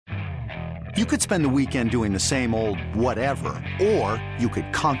You could spend the weekend doing the same old whatever, or you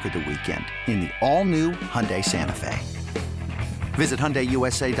could conquer the weekend in the all-new Hyundai Santa Fe. Visit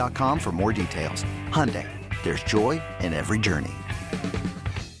HyundaiUSA.com for more details. Hyundai, there's joy in every journey.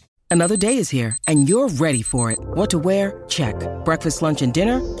 Another day is here, and you're ready for it. What to wear? Check. Breakfast, lunch, and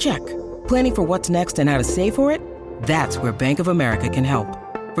dinner? Check. Planning for what's next and how to save for it? That's where Bank of America can help.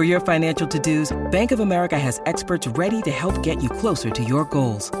 For your financial to-dos, Bank of America has experts ready to help get you closer to your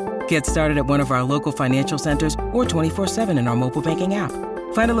goals. Get started at one of our local financial centers or 24/7 in our mobile banking app.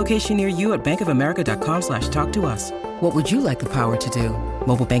 Find a location near you at bankofamerica.com/talktous. What would you like the power to do?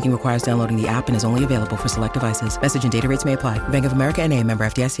 Mobile banking requires downloading the app and is only available for select devices. Message and data rates may apply. Bank of America N.A., member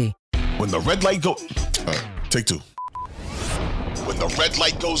FDIC. When the red light goes... take two. When the red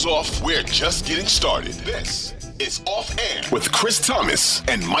light goes off, we're just getting started. This is Off Air with Chris Thomas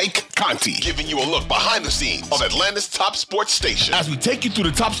and Mike Conti, giving you a look behind the scenes of Atlanta's top sports station as we take you through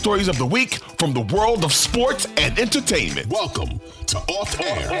the top stories of the week from the world of sports and entertainment. Welcome to Off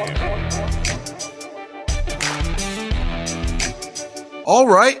Air. All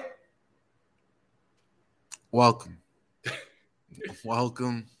right. Welcome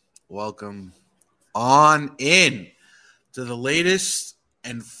on in to the latest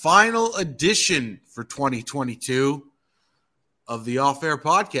and final edition for 2022 of the Off Air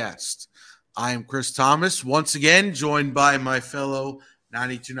Podcast. I am Chris Thomas, once again joined by my fellow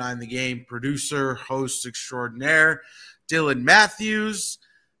 92.9 The Game producer, host extraordinaire, Dylan Matthews.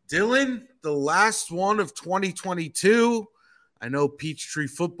 Dylan, the last one of 2022. I know Peachtree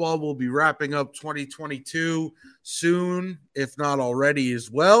football will be wrapping up 2022 soon, if not already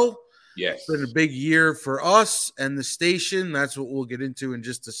as well. Yes. It's been a big year for us and the station. That's what we'll get into in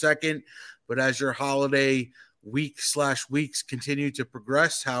just a second. But as your holiday weeks continue to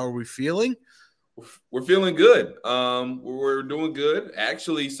progress, how are we feeling? We're feeling good. We're doing good,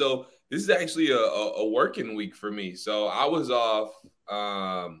 actually. So this is actually a working week for me. So I was off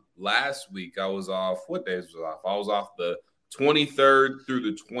last week. I was off. What days was I off? I was off the 23rd through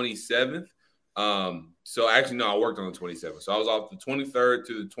the 27th. So actually, no, I worked on the 27th. So I was off the 23rd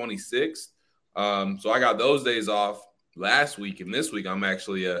to the 26th. So I got those days off last week. And this week, I'm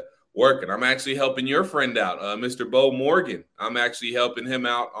actually working. I'm actually helping your friend out, Mr. Bo Morgan. I'm actually helping him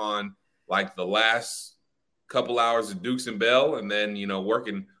out on like the last couple hours of Dukes and Bell, and then,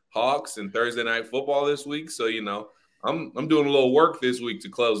 working Hawks and Thursday Night Football this week. So, I'm doing a little work this week to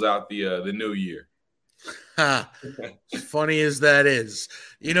close out the new year. Funny as that is,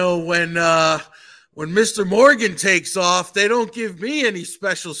 when Mr. Morgan takes off, they don't give me any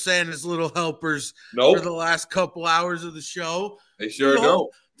special Santa's little helpers for the last couple hours of the show. They sure don't.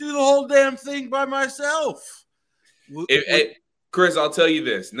 Do the whole damn thing by myself. Chris, I'll tell you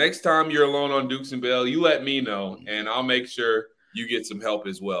this. Next time you're alone on Dukes and Bell, you let me know, and I'll make sure you get some help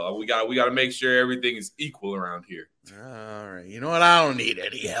as well. We got to make sure everything is equal around here. All right. You know what? I don't need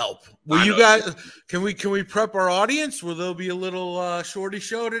any help. Will you guys? Can we prep our audience? Will there be a little shorty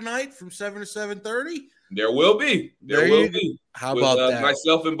show tonight from 7 to 7:30? There will be. There will be. How about that?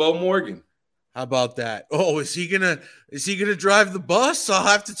 Myself and Bo Morgan. How about that? Oh, is he gonna drive the bus? I'll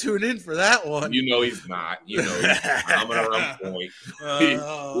have to tune in for that one. He's not. I'm gonna run point.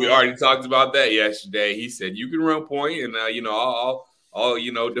 We already talked about that yesterday. He said you can run point, and I'll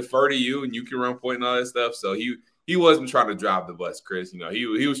defer to you, and you can run point and all that stuff. So he wasn't trying to drive the bus, Chris.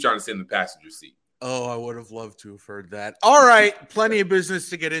 He was trying to sit in the passenger seat. Oh, I would have loved to have heard that. All right, plenty of business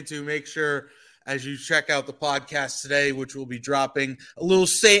to get into. Make sure as you check out the podcast today, which will be dropping a little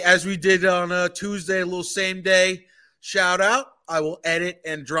as we did on Tuesday, a little same day shout out. I will edit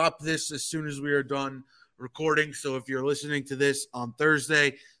and drop this as soon as we are done recording. So if you're listening to this on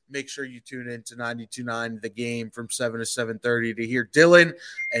Thursday, make sure you tune in to 92.9 The Game from 7 to 7:30 to hear Dylan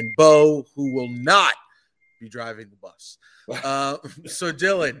and Bo, who will not be driving the bus. So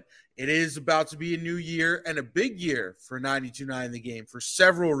Dylan, it is about to be a new year and a big year for 92.9 The Game for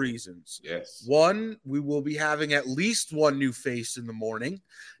several reasons. Yes. One, we will be having at least one new face in the morning,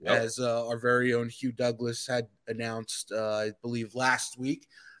 as our very own Hugh Douglas had announced, I believe last week,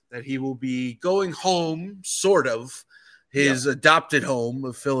 that he will be going home, sort of, his adopted home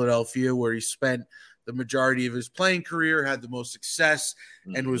of Philadelphia, where he spent the majority of his playing career, had the most success,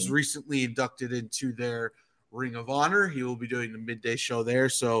 and was recently inducted into their Ring of Honor. He will be doing the midday show there.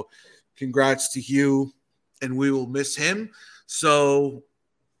 So congrats to Hugh, and we will miss him. So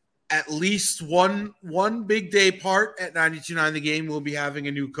at least one big day part at 92.9 The Game will be having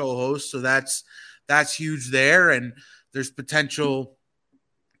a new co-host. So that's huge there. And there's potential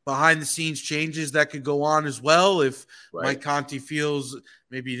behind the scenes changes that could go on as well. If Right. Mike Conti feels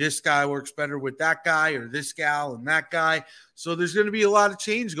maybe this guy works better with that guy or this gal and that guy. So there's going to be a lot of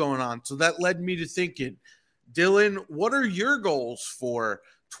change going on. So that led me to thinking, Dylan, what are your goals for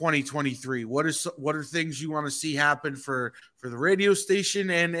 2023? What are things you want to see happen for the radio station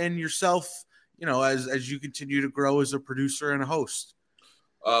and yourself, as you continue to grow as a producer and a host?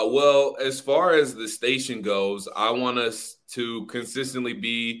 Well, as far as the station goes, I want us to consistently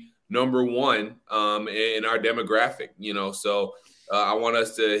be number one in our demographic, so I want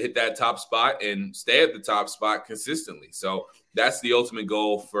us to hit that top spot and stay at the top spot consistently. So that's the ultimate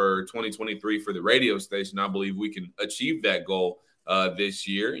goal for 2023 for the radio station. I believe we can achieve that goal this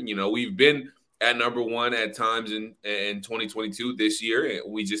year. We've been at number one at times in 2022 this year,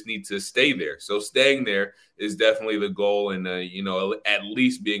 and we just need to stay there. So staying there is definitely the goal, and at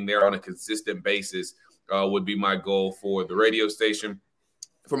least being there on a consistent basis would be my goal for the radio station.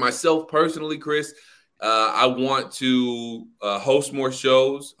 For myself personally, Chris, I want to host more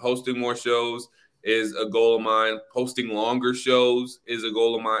shows. Hosting more shows is a goal of mine. Hosting longer shows is a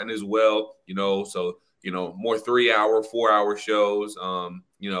goal of mine as well. More 3-hour, 4-hour shows.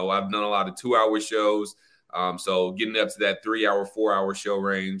 I've done a lot of 2-hour shows. So getting up to that 3-hour, 4-hour show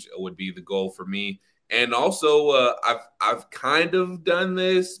range would be the goal for me. And also, I've kind of done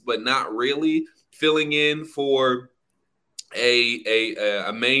this, but not really, filling in for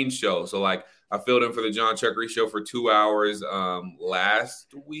a main show. So like I filled in for the John Chuckery show for 2 hours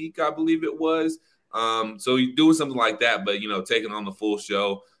last week, I believe it was. So you're doing something like that, but taking on the full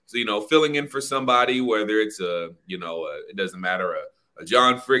show. So filling in for somebody, whether it's it doesn't matter, a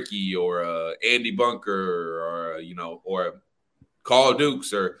John Fricke or a Andy Bunker or Carl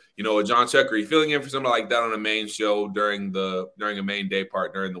Dukes or a John Chuckery, filling in for somebody like that on a main show during a main day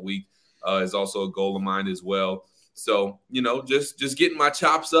part during the week is also a goal of mine as well. So just getting my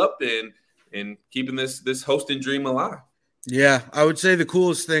chops up and keeping this hosting dream alive. Yeah, I would say the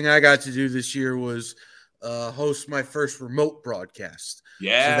coolest thing I got to do this year was host my first remote broadcast.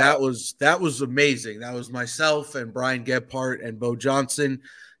 Yeah, so that was amazing. That was myself and Brian Gebhardt and Bo Johnson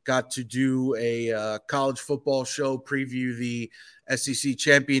got to do a college football show, preview the SEC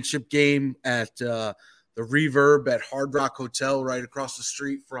championship game at the Reverb at Hard Rock Hotel right across the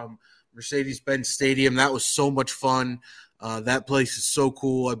street from Mercedes-Benz Stadium. That was so much fun. That place is so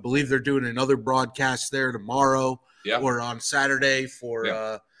cool. I believe they're doing another broadcast there tomorrow or on Saturday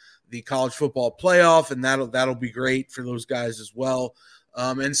for the college football playoff, and that'll be great for those guys as well.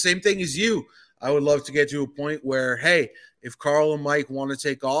 And same thing as you. I would love to get to a point where, hey, if Carl and Mike want to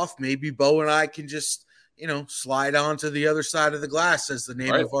take off, maybe Bo and I can just, slide onto the other side of the glass, as the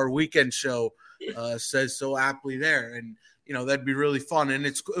name of our weekend show says so aptly there. And, that'd be really fun. And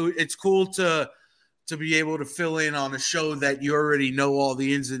it's cool to be able to fill in on a show that you already know all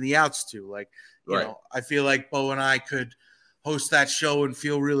the ins and the outs to. Like, I feel like Bo and I could host that show and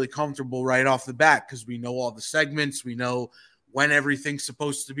feel really comfortable right off the bat because we know all the segments. We know when everything's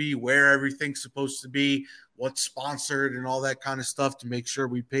supposed to be, where everything's supposed to be, what's sponsored and all that kind of stuff to make sure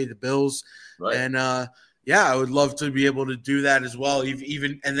we pay the bills. Right. And, I would love to be able to do that as well,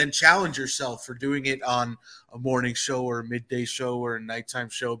 even and then challenge yourself for doing it on a morning show or a midday show or a nighttime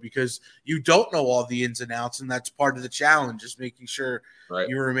show because you don't know all the ins and outs, and that's part of the challenge, is making sure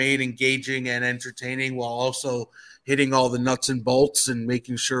you remain engaging and entertaining while also hitting all the nuts and bolts and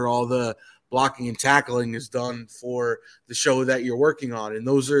making sure all the blocking and tackling is done for the show that you're working on. And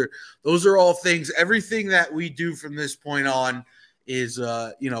those are all things, everything that we do from this point on is,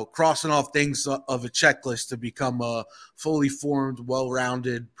 crossing off things of a checklist to become a fully formed,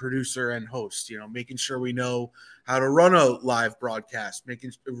 well-rounded producer and host, making sure we know how to run a live broadcast,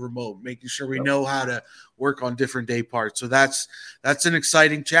 making sure we know how to work on different day parts. So that's an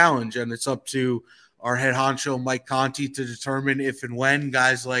exciting challenge. And it's up to our head honcho, Mike Conti, to determine if and when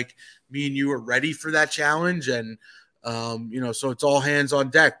guys like me and you are ready for that challenge. And, so it's all hands on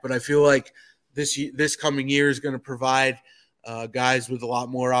deck, but I feel like this coming year is going to provide guys with a lot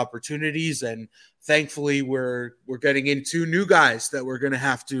more opportunities. And thankfully we're getting into new guys that we're going to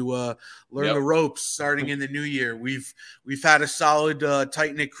have to learn the ropes starting in the new year. We've had a solid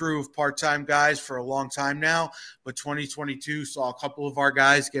tight-knit crew of part-time guys for a long time now, but 2022 saw a couple of our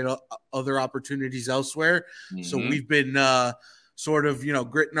guys get other opportunities elsewhere. Mm-hmm. So we've been sort of,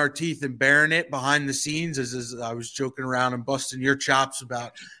 gritting our teeth and bearing it behind the scenes as I was joking around and busting your chops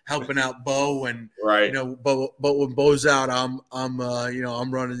about helping out Bo and, but when Bo's out, I'm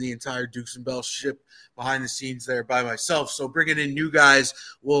running the entire Dukes and Bell ship behind the scenes there by myself. So bringing in new guys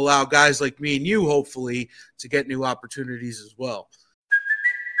will allow guys like me and you, hopefully, to get new opportunities as well.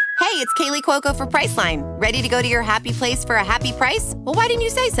 Hey, it's Kaylee Cuoco for Priceline. Ready to go to your happy place for a happy price? Well, why didn't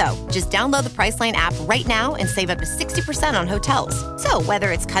you say so? Just download the Priceline app right now and save up to 60% on hotels. So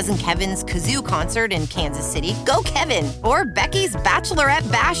whether it's Cousin Kevin's Kazoo Concert in Kansas City, go Kevin, or Becky's Bachelorette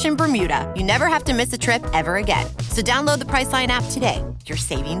Bash in Bermuda, you never have to miss a trip ever again. So download the Priceline app today. Your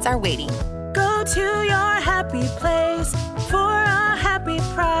savings are waiting. Go to your happy place for a happy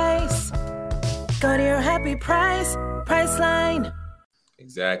price. Go to your happy price, Priceline.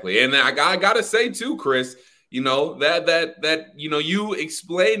 Exactly. And I gotta say too, Chris, that you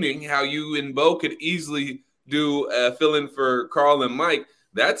explaining how you and Bo could easily do fill in for Carl and Mike,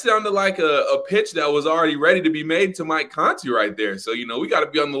 that sounded like a pitch that was already ready to be made to Mike Conti right there. So, we got to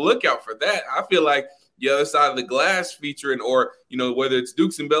be on the lookout for that. I feel like the other side of the glass featuring, or, whether it's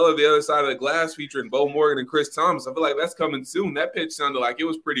Dukes and Bella, the other side of the glass featuring Bo Morgan and Chris Thomas, I feel like that's coming soon. That pitch sounded like it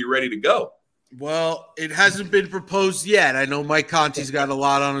was pretty ready to go. Well, it hasn't been proposed yet. I know Mike Conti's got a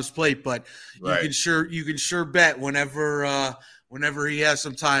lot on his plate, but right. you can sure bet whenever he has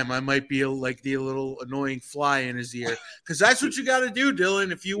some time, I might be like the little annoying fly in his ear, because that's what you got to do,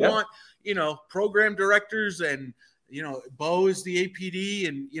 Dylan. If you want, program directors and Bo is the APD,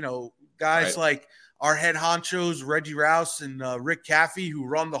 and guys like our head honchos Reggie Rouse and Rick Caffey, who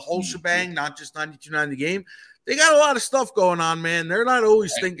run the whole shebang, not just 92.9 The Game. They got a lot of stuff going on, man. They're not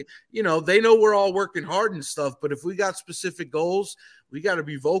always thinking, they know we're all working hard and stuff, but if we got specific goals, we got to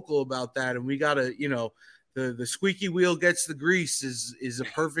be vocal about that. And we got to, the squeaky wheel gets the grease is a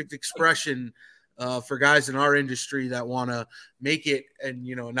perfect expression for guys in our industry that want to make it.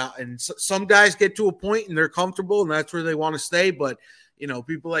 And, some guys get to a point and they're comfortable and that's where they want to stay. But,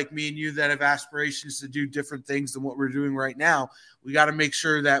 people like me and you that have aspirations to do different things than what we're doing right now, we got to make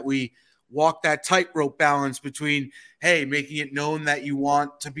sure that we walk that tightrope balance between, hey, making it known that you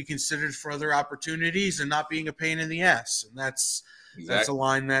want to be considered for other opportunities and not being a pain in the ass. And that's a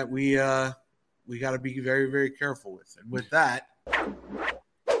line that we got to be very, very careful with. And with that,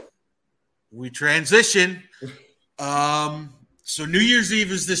 we transition. So New Year's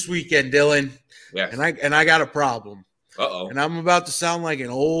Eve is this weekend, Dylan. Yes. And I got a problem. Uh-oh. And I'm about to sound like an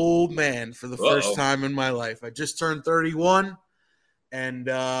old man for the first time in my life. I just turned 31, and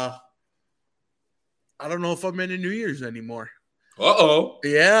I don't know if I'm into New Year's anymore. Uh-oh.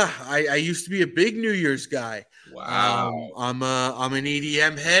 Yeah, I used to be a big New Year's guy. Wow. I'm an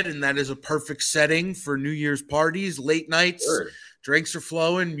EDM head, and that is a perfect setting for New Year's parties, late nights. Sure. Drinks are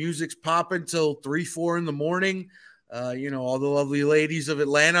flowing, music's popping till 3, 4 in the morning. All the lovely ladies of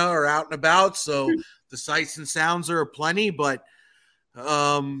Atlanta are out and about, so the sights and sounds are aplenty. But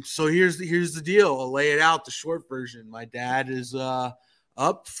so here's the deal. I'll lay it out, the short version. My dad is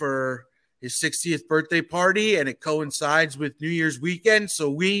up for his 60th birthday party, and it coincides with New Year's weekend. So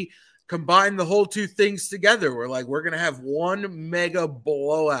we combine the whole two things together. We're like, we're going to have one mega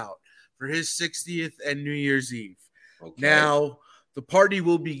blowout for his 60th and New Year's Eve. Okay. Now, the party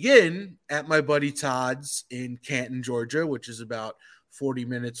will begin at my buddy Todd's in Canton, Georgia, which is about 40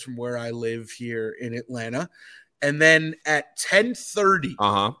 minutes from where I live here in Atlanta. And then at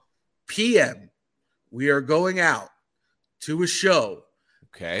 10:30 p.m., we are going out to a show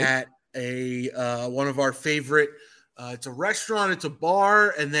at one of our favorite it's a restaurant, it's a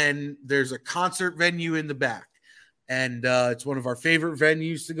bar, and then there's a concert venue in the back. And it's one of our favorite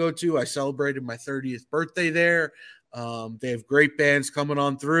venues to go to. I celebrated my 30th birthday there. They have great bands coming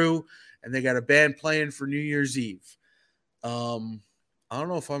on through, and they got a band playing for New Year's Eve. I don't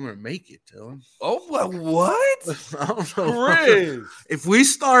know if I'm going to make it, Dylan. Oh, what? I don't know. Chris. If we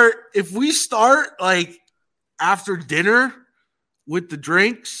start like after dinner with the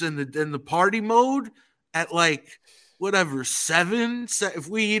drinks and the party mode at like whatever 7, if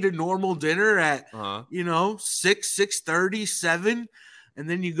we eat a normal dinner at 6:30, 7, and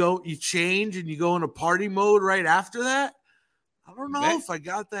then you change and you go into party mode right after that. I don't know if I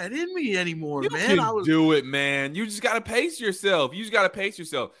got that in me anymore, man. Do it, man. You just got to pace yourself.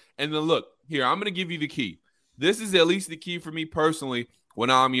 And then look, here, I'm going to give you the key. This is at least the key for me personally when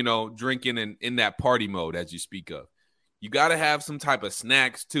I'm, drinking and in that party mode as you speak of. You got to have some type of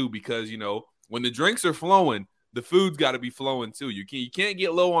snacks too, because, when the drinks are flowing, the food's got to be flowing too. You can't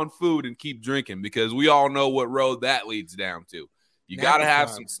get low on food and keep drinking, because we all know what road that leads down to. You got to have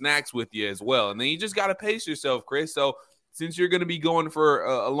some snacks with you as well. And then you just got to pace yourself, Chris. So since you're going to be going for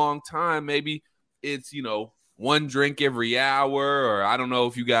a long time, maybe it's, one drink every hour, or I don't know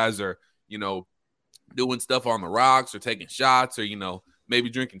if you guys are, doing stuff on the rocks or taking shots or, maybe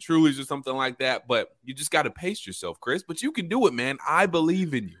drinking Trulies or something like that. But you just got to pace yourself, Chris. But you can do it, man. I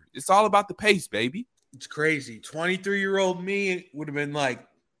believe in you. It's all about the pace, baby. It's crazy. 23-year-old me would have been like,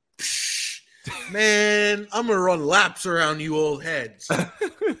 psh, Man, I'm gonna run laps around you old heads.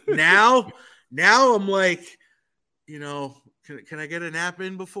 Now I'm like, can I get a nap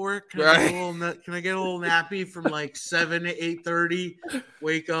in before? Can I get a little nappy from like 7 to 8:30?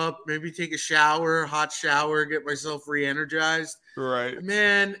 Wake up, maybe take a shower, hot shower, get myself re-energized. Right,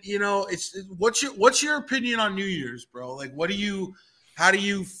 man. It's what's your opinion on New Year's, bro? Like, how do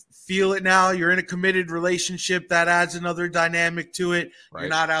you feel it now? You're in a committed relationship. That adds another dynamic to it. Right. You're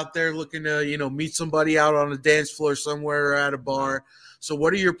not out there looking to, meet somebody out on a dance floor somewhere or at a bar. So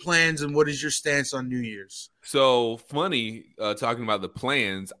what are your plans and what is your stance on New Year's? So funny, talking about the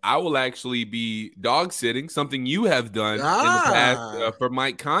plans, I will actually be dog sitting, something you have done in the past for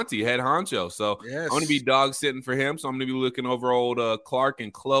Mike Conti, head honcho. So yes. I'm going to be dog sitting for him. So I'm going to be looking over old Clark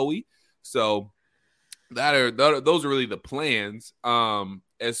and Chloe. So those are really the plans.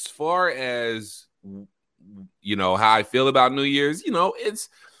 As far as, how I feel about New Year's,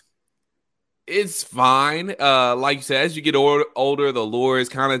 it's fine. Like you said, as you get older, the lure is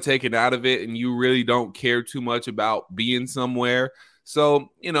kind of taken out of it, and you really don't care too much about being somewhere.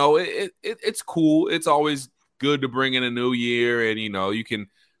 So, it's cool. It's always good to bring in a new year, and you can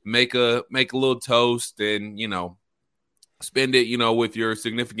make a little toast, and spend it, with your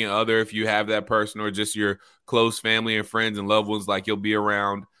significant other if you have that person, or just your close family and friends and loved ones like you'll be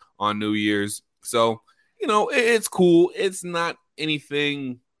around on New Year's. So, it's cool. It's not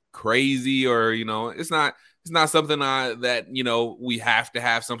anything crazy, or it's not something that we have to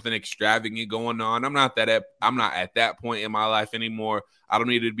have something extravagant going on. I'm not at that point in my life anymore. I don't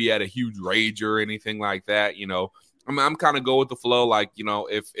need to be at a huge rage or anything like that. I'm kind of go with the flow. Like,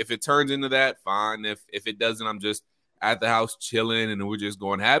 if it turns into that, fine. If it doesn't, I'm just at the house chilling and we're just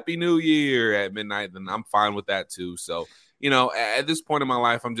going Happy New Year at midnight, then I'm fine with that too. So, at this point in my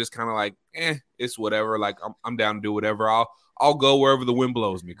life, I'm just kind of like, it's whatever. Like, I'm down to do whatever. I'll go wherever the wind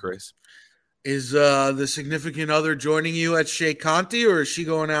blows me, Chris. Is the significant other joining you at Chez Conti, or is she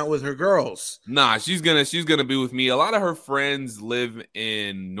going out with her girls? Nah, she's gonna be with me. A lot of her friends live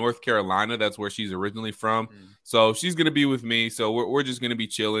in North Carolina. That's where she's originally from. So she's gonna be with me. So we're just gonna be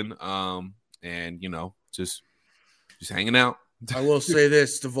chilling. And just hanging out. I will say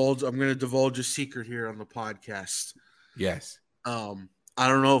this: I'm gonna divulge a secret here on the podcast. Yes. I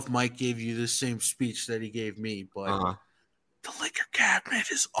don't know if Mike gave you the same speech that he gave me, but the liquor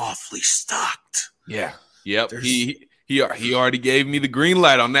cabinet is awfully stocked. Yeah. Yep. He already gave me the green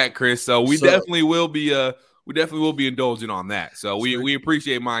light on that, Chris. So we definitely will be indulging on that. So we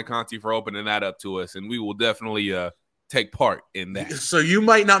appreciate Mike Conti for opening that up to us, and we will definitely take part in that. So you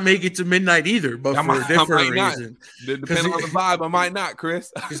might not make it to midnight either, but for a different reason. Depending on the vibe, I might not,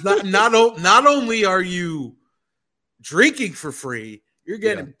 Chris. Because not only are you drinking for free, you're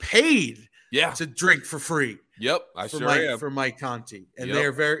getting paid to drink for free. Yep, I am. For Mike Conti. And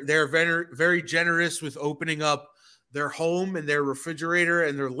they're very generous with opening up their home and their refrigerator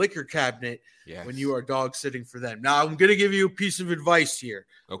and their liquor cabinet when you are dog sitting for them. Now, I'm going to give you a piece of advice here.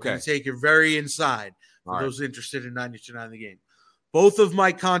 Okay. I'm going to take it very inside for those interested in 92.9 The Game. Both of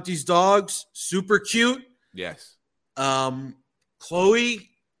Mike Conti's dogs, super cute. Yes. Chloe.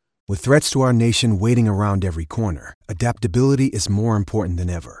 With threats to our nation waiting around every corner, adaptability is more important than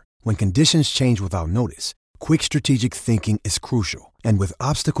ever. When conditions change without notice, quick strategic thinking is crucial. And with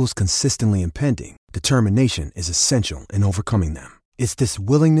obstacles consistently impending, determination is essential in overcoming them. It's this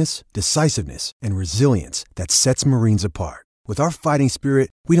willingness, decisiveness, and resilience that sets Marines apart. With our fighting spirit,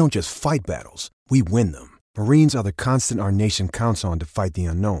 we don't just fight battles, we win them. Marines are the constant our nation counts on to fight the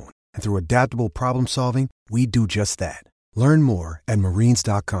unknown. And through adaptable problem solving, we do just that. Learn more at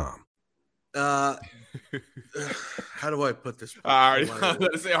marines.com. How do I put this? I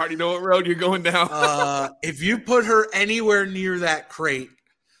already know what road you're going down. If you put her anywhere near that crate,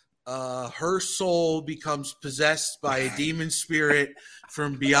 her soul becomes possessed by a demon spirit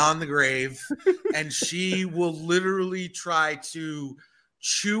from beyond the grave, and she will literally try to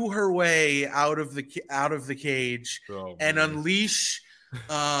chew her way out of the cage and unleash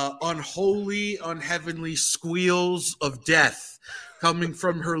unholy, unheavenly squeals of death coming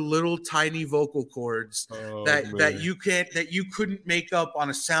from her little tiny vocal cords that you couldn't make up on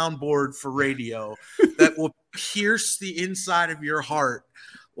a soundboard for radio, that will pierce the inside of your heart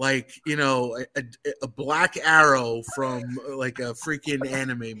like a black arrow from like a freaking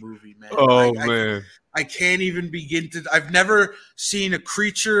anime movie, man. Man. I can't even begin to. I've never seen a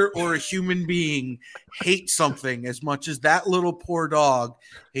creature or a human being hate something as much as that little poor dog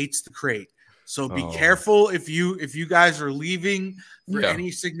hates the crate. So be careful if you guys are leaving for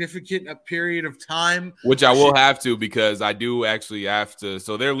any significant period of time. Which I will have to, because I do actually have to.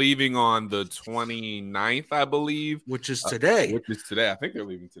 So they're leaving on the 29th, I believe. Which is today. I think they're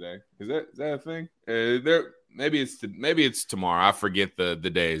leaving today. Is that a thing? Maybe it's tomorrow. I forget the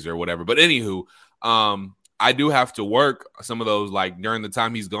days or whatever. But anywho, I do have to work some of those, like during the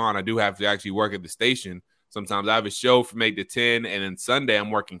time he's gone. I do have to actually work at the station. Sometimes I have a show from 8 to 10, and then Sunday I'm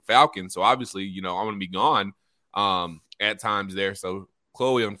working Falcon. So obviously, I'm going to be gone at times there. So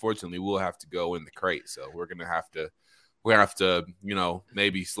Chloe, unfortunately, will have to go in the crate. So we're going to have to,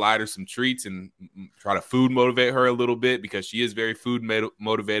 maybe slide her some treats and try to food motivate her a little bit, because she is very food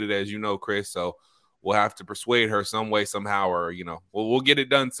motivated, as you know, Chris. So we'll have to persuade her some way, somehow, or, we'll get it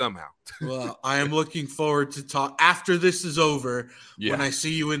done somehow. Well, I am looking forward to talk after this is over. Yeah. When I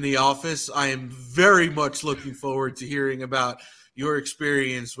see you in the office, I am very much looking forward to hearing about your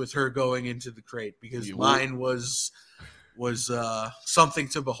experience with her going into the crate, because mine was something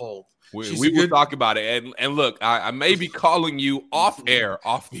to behold. We will talk about it. And look, I may be calling you off the air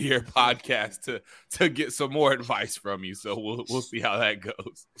podcast to get some more advice from you. So we'll see how that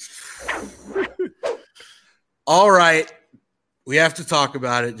goes. All right. We have to talk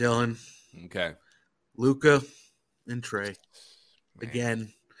about it, Dylan. Okay. Luka and Trae.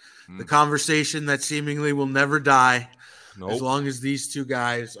 Again, the conversation that seemingly will never die as long as these two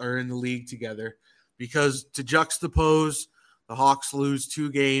guys are in the league together. Because to juxtapose, the Hawks lose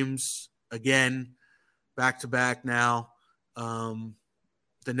 2 games again, back-to-back now. The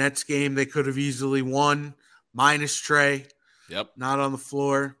Nets game they could have easily won, minus Trae. Yep. Not on the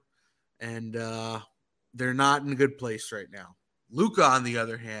floor. And they're not in a good place right now. Luka, on the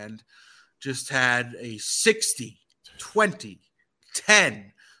other hand, just had a 60, 20,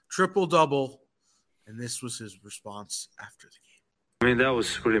 10 triple-double, and this was his response after the game. I mean, that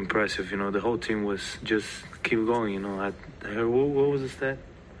was really impressive. The whole team was just keep going. I heard, what was the stat?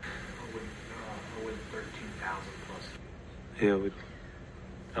 I win 13,000 plus. Yeah, with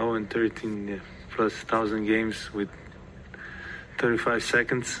 13 plus 1,000 games with 35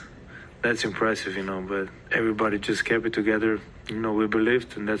 seconds. That's impressive, but everybody just kept it together. We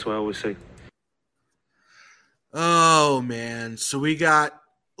believed, and that's what I would say. Oh, man. So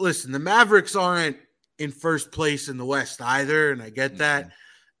listen, the Mavericks aren't in first place in the West either, and I get that.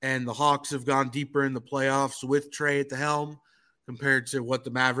 And the Hawks have gone deeper in the playoffs with Trae at the helm compared to what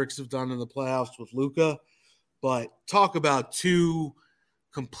the Mavericks have done in the playoffs with Luka. But talk about 2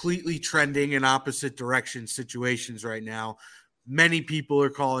 completely trending in opposite direction situations right now. Many people are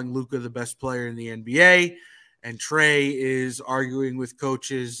calling Luka the best player in the NBA, and Trae is arguing with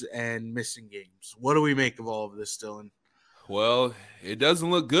coaches and missing games. What do we make of all of this, Dylan? Well, it doesn't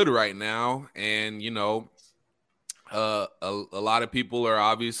look good right now. And, a lot of people are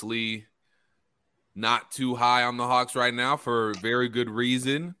obviously not too high on the Hawks right now for very good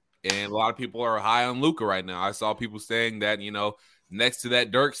reason. And a lot of people are high on Luka right now. I saw people saying that, next to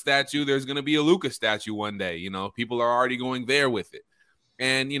that Dirk statue, there's going to be a Luka statue one day. People are already going there with it.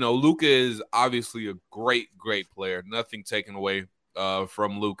 And, Luka is obviously a great, great player. Nothing taken away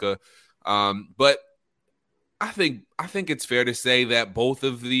from Luka. But I think it's fair to say that both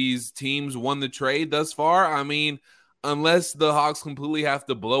of these teams won the trade thus far. I mean, unless the Hawks completely have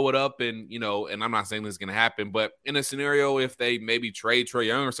to blow it up and, and I'm not saying this is going to happen, but in a scenario, if they maybe trade Trae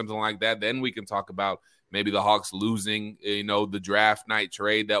Young or something like that, then we can talk about maybe the Hawks losing, the draft night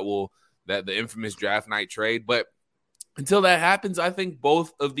trade the infamous draft night trade. But until that happens, I think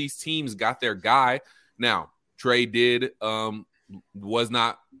both of these teams got their guy. Now, Trae was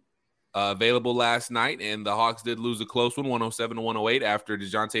not available last night, and the Hawks did lose a close one, 107-108, after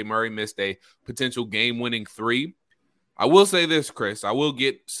DeJounte Murray missed a potential game-winning 3. I will say this, Chris. I will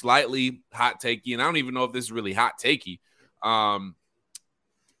get slightly hot takey, and I don't even know if this is really hot takey.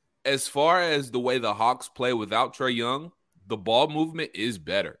 As far as the way the Hawks play without Trae Young, the ball movement is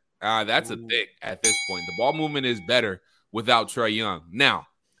better. That's a thing at this point. The ball movement is better without Trae Young. Now,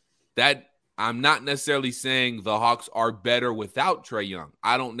 that I'm not necessarily saying the Hawks are better without Trae Young.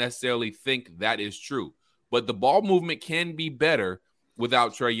 I don't necessarily think that is true. But the ball movement can be better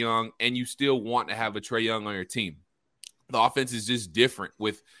without Trae Young, and you still want to have a Trae Young on your team. The offense is just different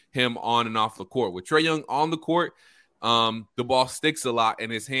with him on and off the court. With Trae Young on the court, the ball sticks a lot in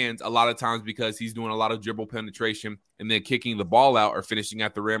his hands a lot of times because he's doing a lot of dribble penetration and then kicking the ball out or finishing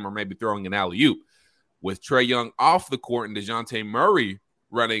at the rim or maybe throwing an alley-oop. With Trae Young off the court and DeJounte Murray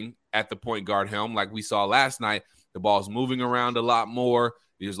running at the point guard helm like we saw last night, the ball's moving around a lot more.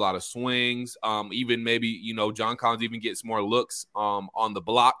 There's a lot of swings. Even maybe, John Collins even gets more looks on the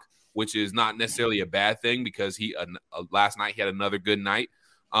block, which is not necessarily a bad thing because last night he had another good night.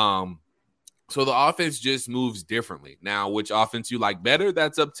 So the offense just moves differently. Now, which offense you like better,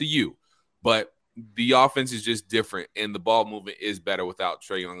 that's up to you. But the offense is just different, and the ball movement is better without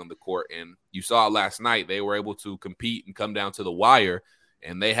Trae Young on the court. And you saw it last night. They were able to compete and come down to the wire,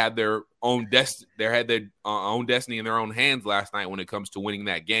 and they had their own destiny. They had their own destiny in their own hands last night when it comes to winning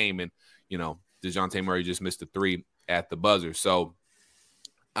that game. And, you know, DeJounte Murray just missed a 3 at the buzzer. So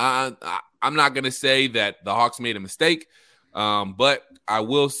I'm not going to say that the Hawks made a mistake, but I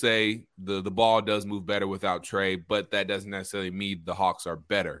will say the ball does move better without Trae, but that doesn't necessarily mean the Hawks are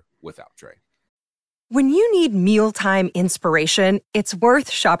better without Trae. When you need mealtime inspiration, it's worth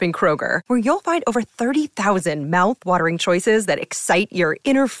shopping Kroger, where you'll find over 30,000 mouth-watering choices that excite your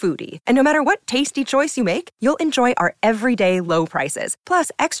inner foodie. And no matter what tasty choice you make, you'll enjoy our everyday low prices, plus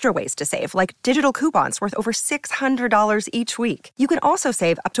extra ways to save, like digital coupons worth over $600 each week. You can also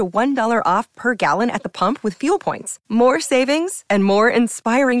save up to $1 off per gallon at the pump with fuel points. More savings and more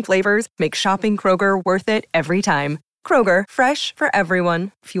inspiring flavors make shopping Kroger worth it every time. Kroger, fresh for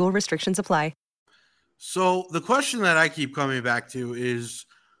everyone. Fuel restrictions apply. So the question that I keep coming back to is,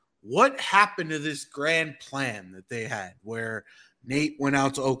 what happened to this grand plan that they had where Nate went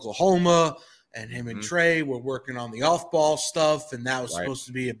out to Oklahoma and him and Trae were working on the off-ball stuff, and that was supposed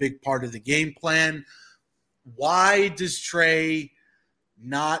to be a big part of the game plan? Why does Trae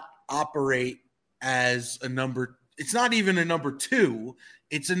not operate as a number? It's not even a number 2.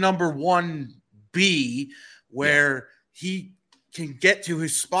 It's a number 1B where he can get to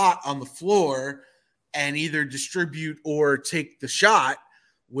his spot on the floor and either distribute or take the shot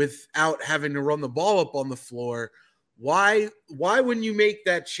without having to run the ball up on the floor. Why when you make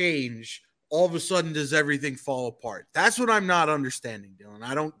that change, all of a sudden does everything fall apart? That's what I'm not understanding, Dylan.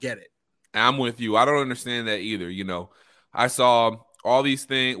 I don't get it. I'm with you. I don't understand that either. You know, I saw all these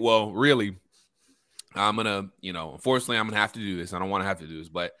things. Well, really, I'm going to, you know, unfortunately, I'm going to have to do this. I don't want to have to do this,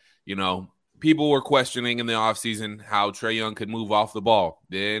 but, you know, people were questioning in the offseason how Trae Young could move off the ball.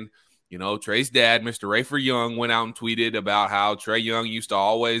 Then, you know, Trae's dad, Mr. Rayford Young, went out and tweeted about how Trae Young used to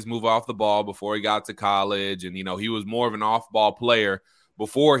always move off the ball before he got to college. And, you know, he was more of an off-ball player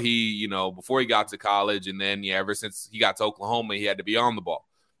before he got to college. And then, yeah, ever since he got to Oklahoma, he had to be on the ball,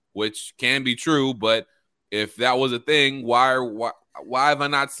 which can be true. But if that was a thing, why have I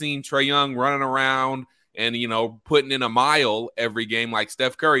not seen Trae Young running around and, you know, putting in a mile every game like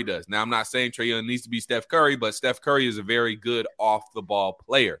Steph Curry does? Now, I'm not saying Trae Young needs to be Steph Curry, but Steph Curry is a very good off-the-ball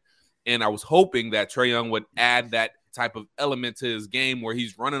player. And I was hoping that Trae Young would add that type of element to his game where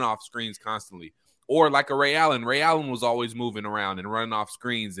he's running off screens constantly. Or like a Ray Allen. Ray Allen was always moving around and running off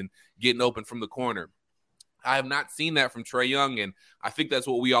screens and getting open from the corner. I have not seen that from Trae Young, and I think that's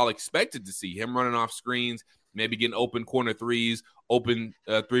what we all expected to see, him running off screens, maybe getting open corner threes, open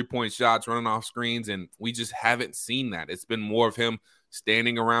three-point shots, running off screens, and we just haven't seen that. It's been more of him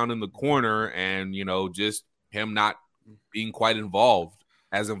standing around in the corner and, you know, just him not being quite involved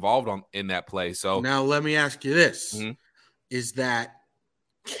in that play. So now let me ask you this. Is that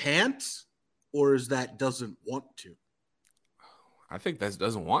can't, or is that doesn't want to? I think that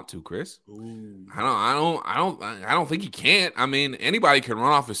doesn't want to, Chris. Ooh. I don't think he can't. I mean, anybody can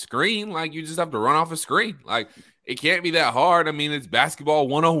run off a screen. Like, you just have to run off a screen. Like, it can't be that hard. I mean, it's basketball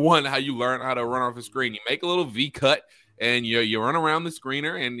 101, how you learn how to run off a screen. You make a little V cut and you run around the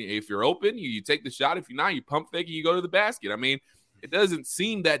screener, and if you're open, you take the shot. If you're not, you pump fake and you go to the basket. I mean, it doesn't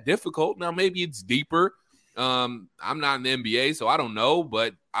seem that difficult. Now, maybe it's deeper. I'm not in the NBA, so I don't know.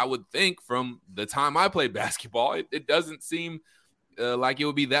 But I would think from the time I played basketball, it doesn't seem like it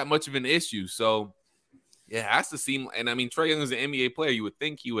would be that much of an issue. So, yeah, it has to seem – and, I mean, Trae Young is an NBA player. You would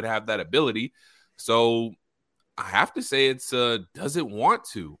think he would have that ability. So, I have to say it's doesn't want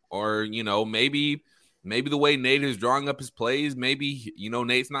to. Or, you know, maybe the way Nate is drawing up his plays, maybe, you know,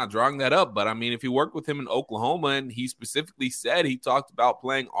 Nate's not drawing that up. But, I mean, if you worked with him in Oklahoma and he specifically said he talked about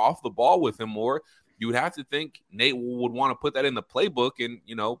playing off the ball with him more, you would have to think Nate would want to put that in the playbook and,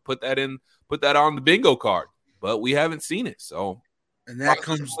 you know, put that on the bingo card. But we haven't seen it. So, and that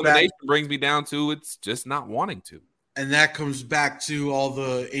comes back, brings me down to it's just not wanting to. And that comes back to all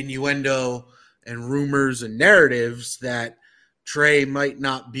the innuendo and rumors and narratives that Trae might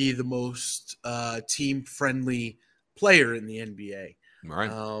not be the most team-friendly player in the NBA.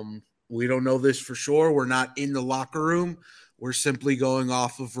 Right. We don't know this for sure. We're not in the locker room. We're simply going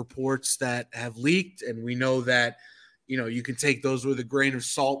off of reports that have leaked, and we know that, you know, you can take those with a grain of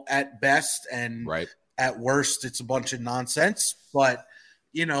salt at best, and at worst, it's a bunch of nonsense. But,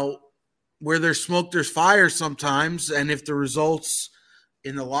 you know, where there's smoke, there's fire sometimes, and if the results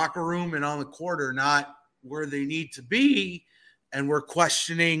in the locker room and on the court are not where they need to be, and we're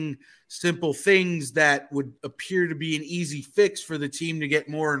questioning simple things that would appear to be an easy fix for the team to get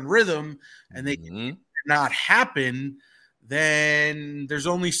more in rhythm, and they can not happen, then there's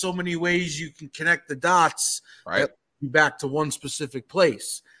only so many ways you can connect the dots back to one specific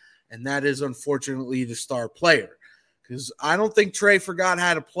place. And that is unfortunately the star player. Because I don't think Trey forgot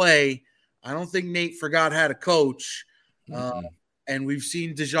how to play. I don't think Nate forgot how to coach. And we've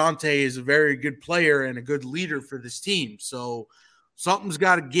seen DeJounte is a very good player and a good leader for this team. So something's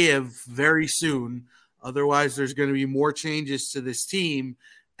got to give very soon. Otherwise, there's going to be more changes to this team.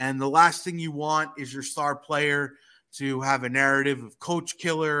 And the last thing you want is your star player to have a narrative of coach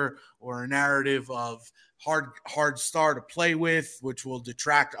killer or a narrative of hard star to play with, which will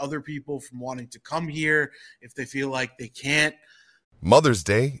detract other people from wanting to come here if they feel like they can't. Mother's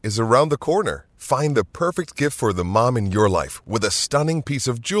Day is around the corner. Find the perfect gift for the mom in your life with a stunning piece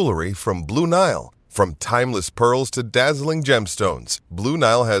of jewelry from Blue Nile. From timeless pearls to dazzling gemstones, Blue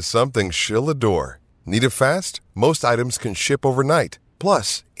Nile has something she'll adore. Need it fast? Most items can ship overnight.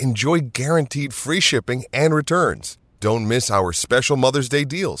 Plus, enjoy guaranteed free shipping and returns. Don't miss our special Mother's Day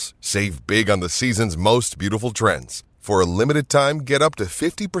deals. Save big on the season's most beautiful trends. For a limited time, get up to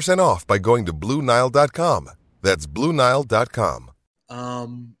 50% off by going to BlueNile.com. That's BlueNile.com.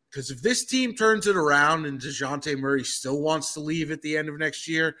 Because if this team turns it around and DeJounte Murray still wants to leave at the end of next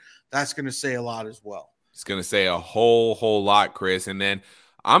year, that's going to say a lot as well. It's going to say a whole lot, Chris. And then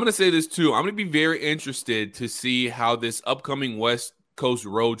I'm going to say this too. I'm going to be very interested to see how this upcoming West Coast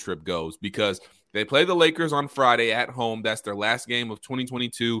road trip goes, because they play the Lakers on Friday at home. That's their last game of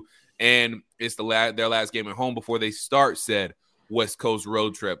 2022, and it's their last game at home before they start said West Coast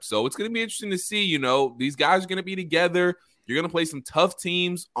road trip. So it's going to be interesting to see, these guys are going to be together. You're going to play some tough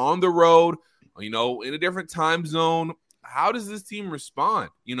teams on the road, in a different time zone. How does this team respond?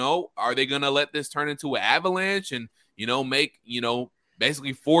 Are they going to let this turn into an avalanche and, make,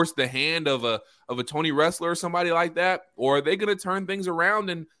 basically force the hand of a Tony Wrestler or somebody like that? Or are they going to turn things around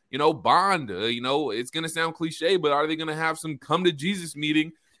and, bond? It's going to sound cliche, but are they going to have some come to Jesus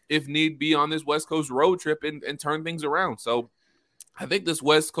meeting if need be on this West Coast road trip and turn things around? So I think this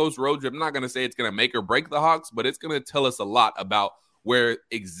West Coast road trip, I'm not going to say it's going to make or break the Hawks, but it's going to tell us a lot about where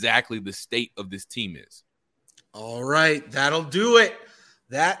exactly the state of this team is. All right, that'll do it.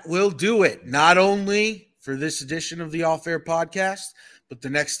 That will do it. Not only for this edition of the Off Air Podcast, but the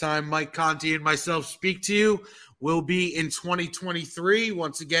next time Mike Conti and myself speak to you will be in 2023.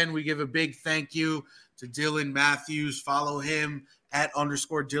 Once again, we give a big thank you to Dylan Matthews. Follow him at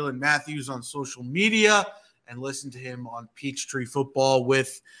 _Dylan Matthews on social media and listen to him on Peachtree Football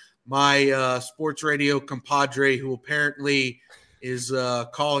with my sports radio compadre, who apparently is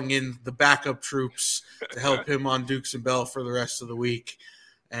calling in the backup troops to help him on Dukes and Bell for the rest of the week.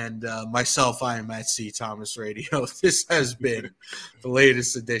 And myself, I am at C. Thomas Radio. This has been the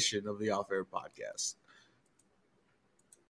latest edition of the Off Air Podcast.